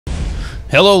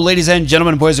Hello ladies and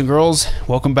gentlemen, boys and girls.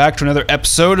 Welcome back to another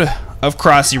episode of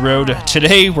Crossy Road.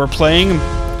 Today we're playing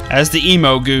as the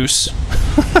emo goose.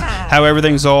 How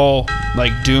everything's all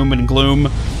like doom and gloom.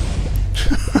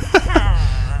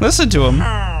 Listen to him.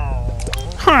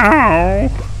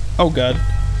 Oh god.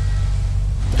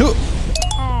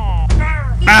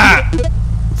 Ah!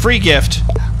 Free gift.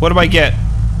 What do I get?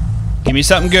 Give me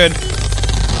something good.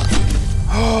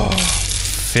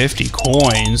 50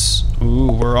 coins.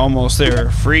 Ooh, we're almost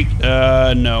there.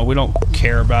 No, we don't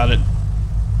care about it.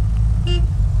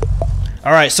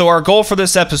 Alright, so our goal for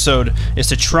this episode is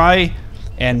to try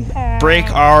and break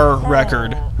our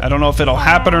record. I don't know if it'll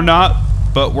happen or not,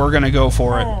 but we're gonna go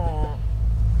for it.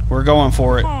 We're going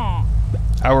for it.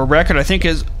 Our record, I think,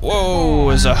 is... Whoa,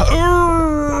 is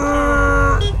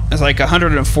it's like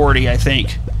 140, I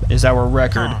think, is our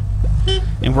record.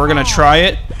 And we're gonna try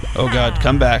it. Oh god,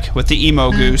 come back with the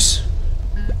emo goose.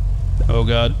 Oh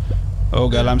god. Oh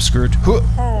god, I'm screwed.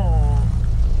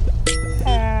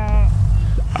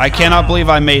 I cannot believe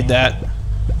I made that.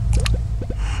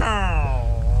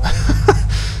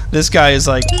 This guy is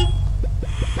like...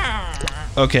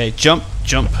 Okay, jump,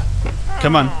 jump.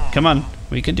 Come on, come on.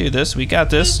 We can do this. We got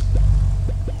this.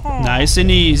 Nice and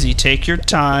easy. Take your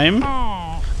time.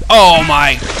 Oh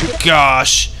my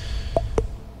gosh.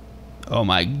 Oh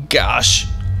my gosh.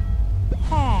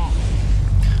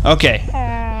 Okay.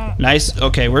 Nice.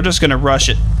 Okay, we're just gonna rush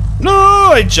it. No!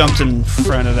 I jumped in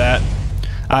front of that.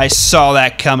 I saw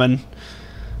that coming.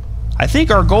 I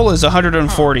think our goal is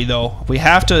 140 though. We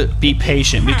have to be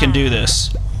patient. We can do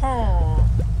this.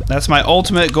 That's my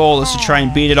ultimate goal, is to try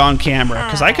and beat it on camera.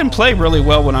 Because I can play really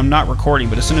well when I'm not recording,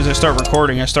 but as soon as I start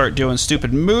recording, I start doing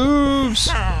stupid moves.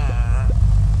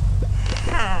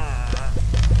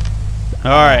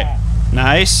 Alright.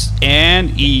 Nice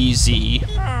and easy.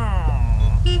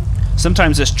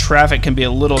 Sometimes this traffic can be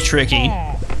a little tricky.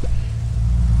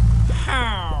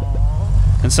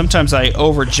 And sometimes I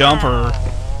over jump or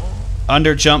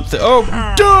under jump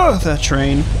the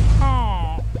train.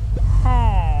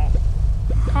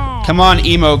 Come on,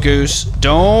 emo goose.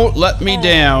 Don't let me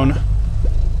down.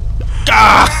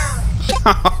 Ah!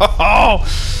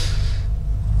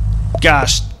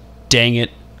 Gosh dang it.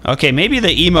 Okay, maybe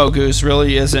the emo goose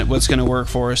really isn't what's going to work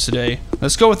for us today.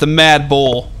 Let's go with the Mad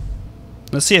Bull.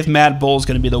 Let's see if Mad Bull's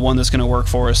going to be the one that's going to work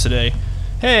for us today.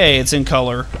 Hey, it's in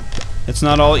color. It's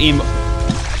not all emo.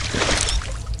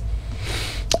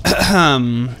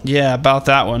 Yeah, about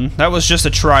that one. That was just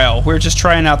a trial. We're just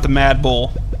trying out the Mad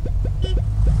Bull.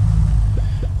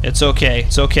 It's okay.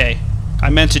 It's okay. I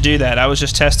meant to do that. I was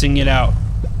just testing it out.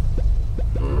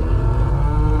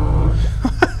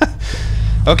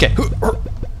 Okay.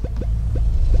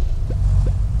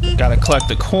 Gotta collect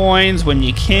the coins when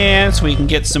you can so we can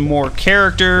get some more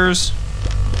characters.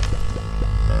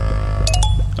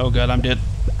 Oh god, I'm dead.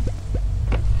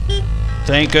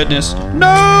 Thank goodness.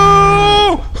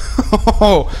 No!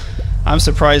 I'm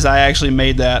surprised I actually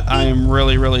made that. I am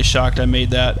really, really shocked I made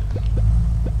that.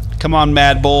 Come on,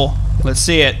 Mad Bull. Let's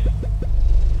see it.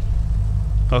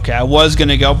 Okay, I was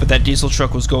gonna go, but that diesel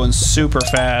truck was going super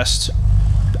fast.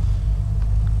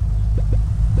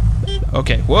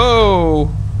 Okay,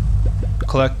 whoa!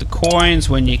 Collect the coins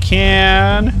when you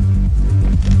can.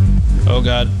 Oh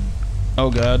god. Oh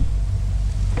god.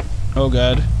 Oh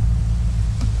god.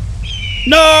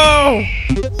 No!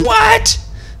 What?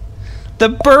 The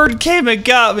bird came and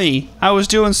got me. I was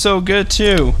doing so good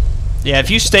too. Yeah, if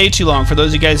you stay too long, for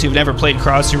those of you guys who've never played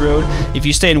Crossy Road, if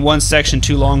you stay in one section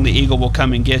too long, the eagle will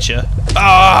come and get you.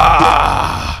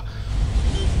 Ah!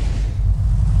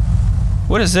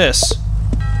 What is this?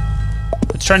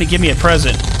 It's trying to give me a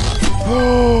present.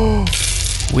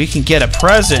 We can get a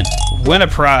present. Win a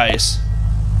prize.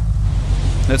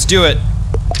 Let's do it.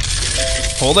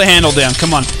 Hold the handle down.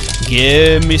 Come on.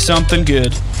 Give me something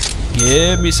good.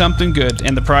 Give me something good.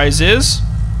 And the prize is...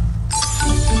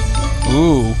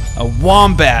 Ooh, a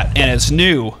wombat, and it's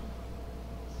new.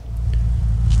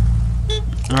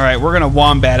 Alright, we're gonna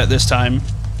wombat it this time.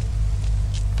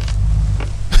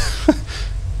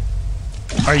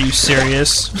 Are you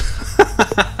serious?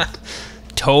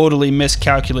 Totally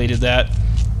miscalculated that.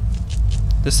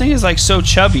 This thing is like so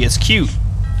chubby, it's cute.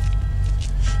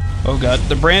 Oh god,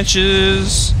 the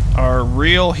branches are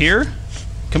real here.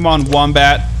 Come on,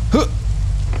 wombat. Huh.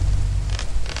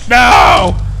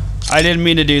 No! I didn't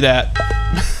mean to do that.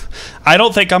 I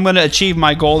don't think I'm going to achieve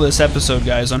my goal this episode,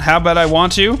 guys, on how bad I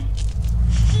want to.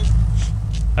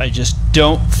 I just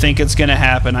don't think it's going to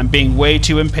happen. I'm being way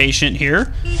too impatient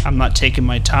here. I'm not taking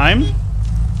my time.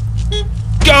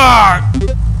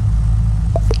 God!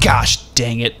 Gosh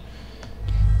dang it.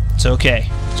 It's okay.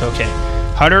 It's okay.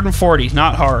 140,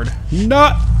 not hard.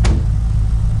 Not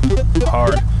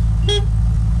hard.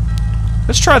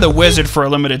 Let's try the wizard for a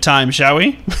limited time, shall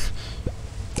we?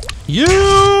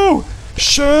 You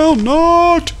shall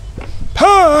not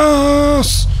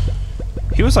pass!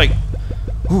 He was like,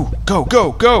 ooh, go,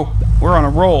 go, go! We're on a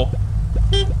roll.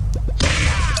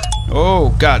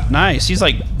 Oh, God, nice. He's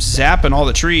like zapping all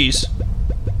the trees.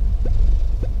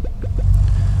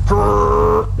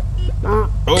 Oh,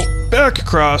 back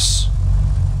across.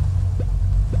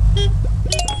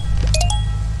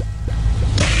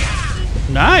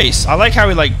 Nice. I like how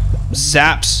he like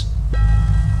zaps.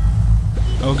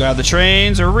 Oh God, the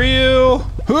trains are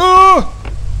real.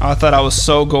 I thought I was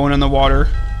so going in the water.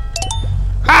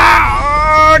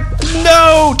 Ah,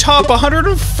 no, top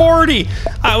 140.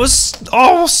 I was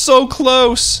so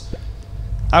close.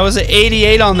 I was at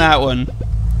 88 on that one.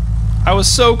 I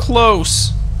was so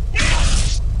close.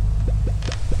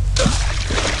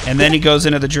 And then he goes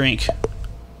into the drink.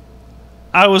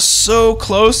 I was so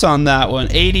close on that one.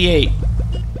 88.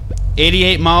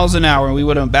 88 miles an hour, and we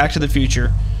would have went Back to the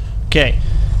Future. Okay.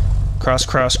 Cross,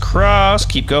 cross, cross.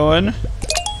 Keep going.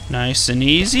 Nice and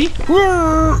easy.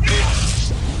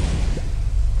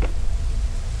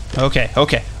 Okay,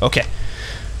 okay, okay.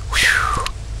 Whew.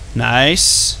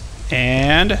 Nice.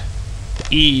 And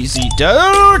easy.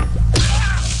 Dude!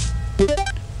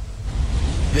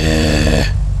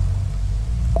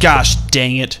 Gosh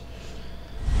dang it.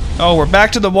 Oh, we're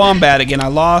back to the wombat again. I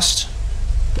lost.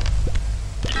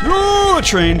 Oh, a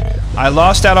train. I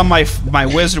lost out on my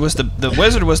wizard. Was the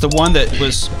wizard was the one that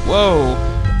was, whoa,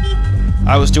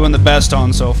 I was doing the best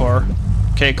on so far.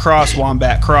 Okay, cross,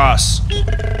 wombat, cross.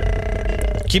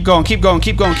 Keep going, keep going,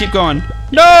 keep going, keep going.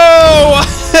 No!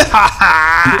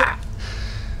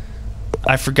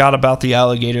 I forgot about the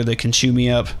alligator that can chew me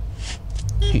up.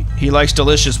 He likes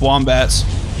delicious wombats.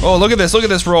 Oh, look at this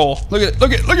roll. Look at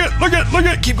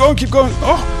it. Keep going, keep going.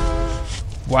 Oh.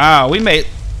 Wow, we made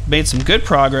some good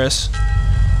progress.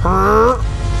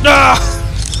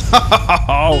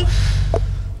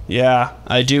 Yeah,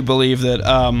 I do believe that,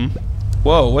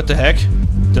 whoa, what the heck?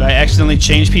 Did I accidentally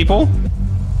change people?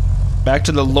 Back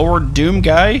to the Lord Doom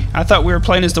guy? I thought we were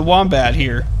playing as the wombat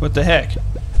here. What the heck?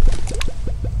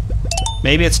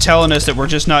 Maybe it's telling us that we're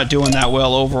just not doing that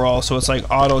well overall, so it's like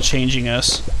auto-changing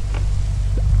us.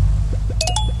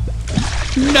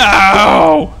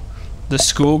 No! The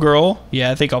schoolgirl?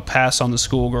 Yeah, I think I'll pass on the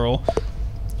schoolgirl.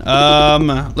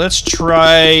 Let's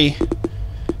try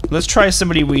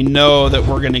somebody we know that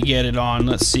we're gonna get it on.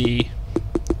 Let's see.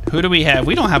 Who do we have?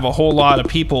 We don't have a whole lot of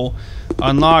people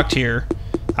unlocked here.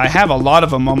 I have a lot of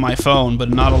them on my phone, but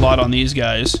not a lot on these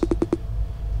guys.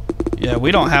 Yeah,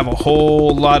 we don't have a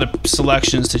whole lot of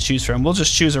selections to choose from. We'll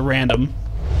just choose a random.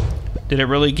 Did it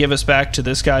really give us back to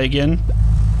this guy again?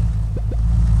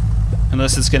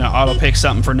 Unless it's gonna auto-pick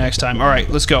something for next time. Alright,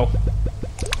 let's go.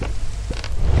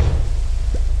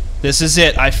 This is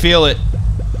it. I feel it.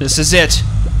 This is it.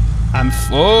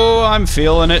 I'm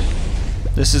feeling it.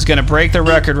 This is gonna break the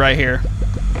record right here.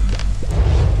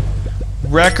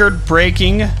 Record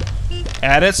breaking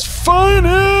at its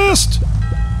finest.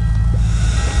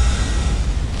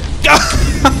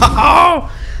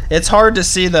 It's hard to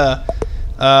see the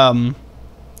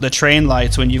train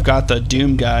lights when you've got the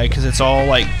Doom guy, because it's all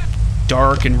like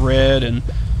dark and red, and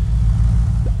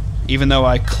even though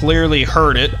I clearly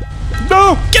heard it.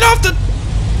 No! Get off the...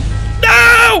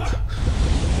 No!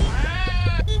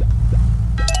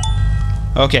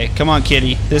 Okay, come on,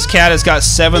 kitty. This cat has got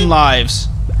 7 lives.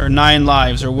 Or 9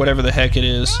 lives, or whatever the heck it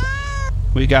is.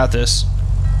 We got this.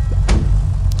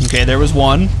 Okay, there was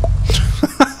 1.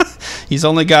 He's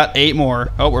only got 8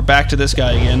 more. Oh, we're back to this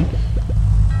guy again.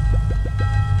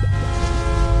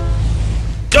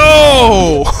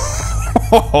 Go!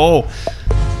 Oh,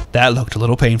 that looked a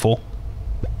little painful.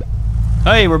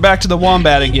 Hey, we're back to the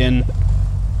wombat again.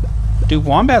 Do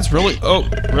wombats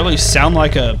really sound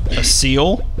like a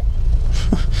seal?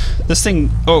 This thing...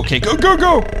 Okay, go, go,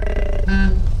 go!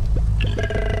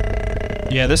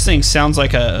 Yeah, this thing sounds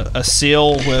like a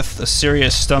seal with a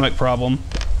serious stomach problem.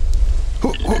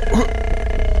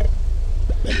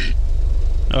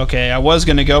 Okay, I was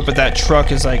gonna go, but that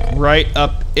truck is like right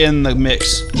up in the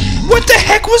mix. What the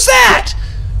heck was that?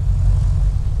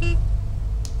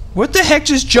 What the heck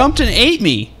just jumped and ate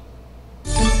me?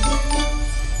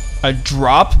 A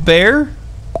drop bear?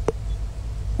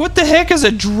 What the heck is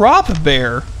a drop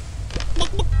bear?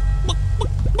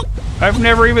 I've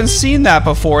never even seen that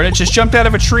before, and it just jumped out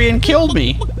of a tree and killed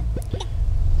me.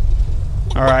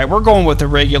 Alright, we're going with the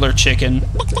regular chicken.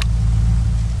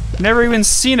 Never even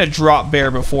seen a drop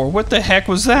bear before. What the heck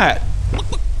was that?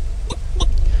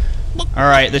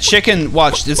 Alright, the chicken,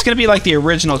 watch, it's going to be like the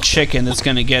original chicken that's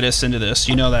going to get us into this.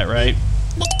 You know that, right?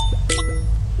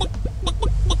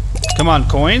 Come on,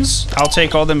 coins. I'll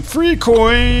take all them free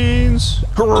coins.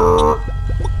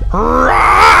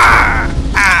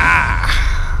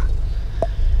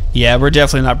 Yeah, we're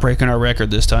definitely not breaking our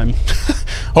record this time.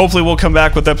 Hopefully we'll come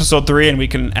back with episode 3 and we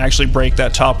can actually break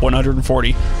that top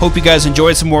 140. Hope you guys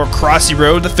enjoyed some more Crossy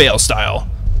Road the Fail style.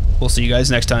 We'll see you guys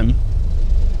next time.